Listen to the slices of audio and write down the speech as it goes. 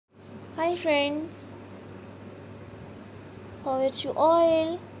Hi friends, how are you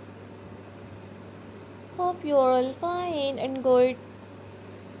all? Hope you are all fine and good.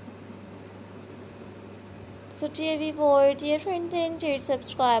 So dear viewer, dear friends and dear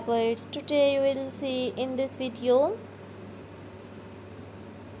subscribers, today you will see in this video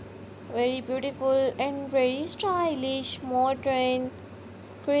very beautiful and very stylish modern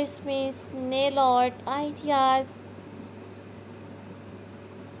Christmas nail art ideas.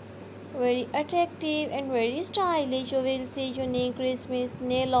 Very attractive and very stylish. You will see unique Christmas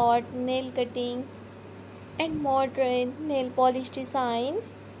nail art, nail cutting and modern nail polish designs.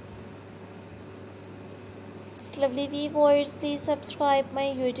 Lovely viewers, please subscribe my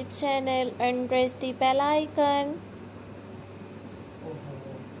YouTube channel and press the bell icon.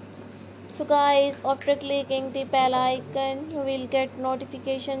 So guys, after clicking the bell icon, you will get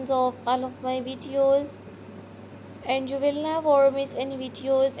notifications of all of my videos and you will never miss any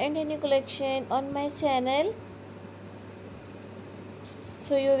videos and any collection on my channel.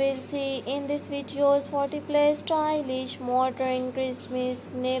 So you will see in this videos 40 plus stylish modern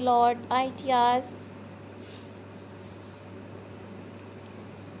Christmas nail art ideas.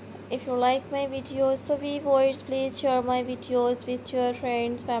 If you like my videos, so viewers, please share my videos with your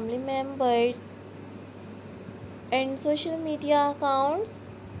friends, family members and social media accounts.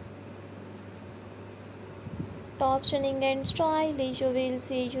 Top stunning and stylish, you will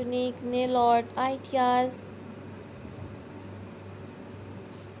see unique nail art ideas.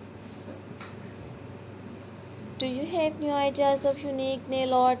 Do you have new ideas of unique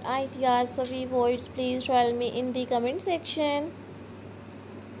nail art ideas? So viewers, please tell me in the comment section.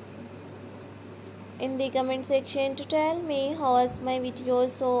 To tell me how was my video,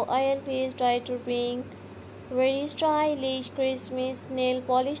 so I always try to bring very stylish Christmas nail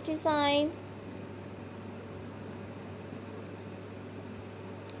polish designs,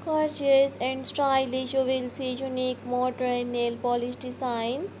 gorgeous and stylish. You will see unique modern nail polish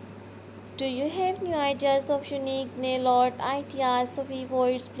designs. Do you have new ideas of unique nail art ideas? So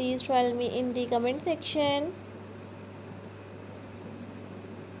viewers, please tell me in the comment section.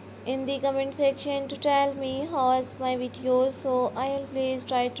 To tell me how was my video, so I always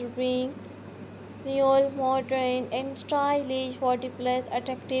try to bring real modern and stylish 40 plus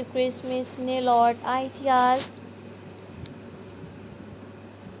attractive Christmas nail art ideas.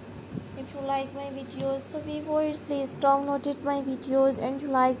 If you like my videos, so viewers, please download it my videos and you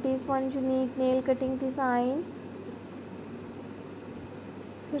like this one unique nail cutting designs,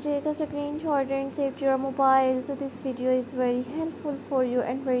 so take a screenshot and save to your mobile. So this video is very helpful for you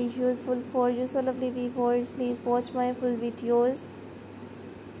and very useful for you. So lovely viewers, please watch my full videos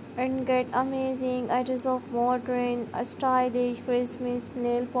and get amazing ideas of modern stylish Christmas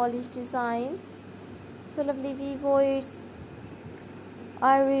nail polish designs. So lovely viewers,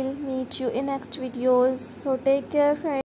 I will meet you in next videos. So take care friends.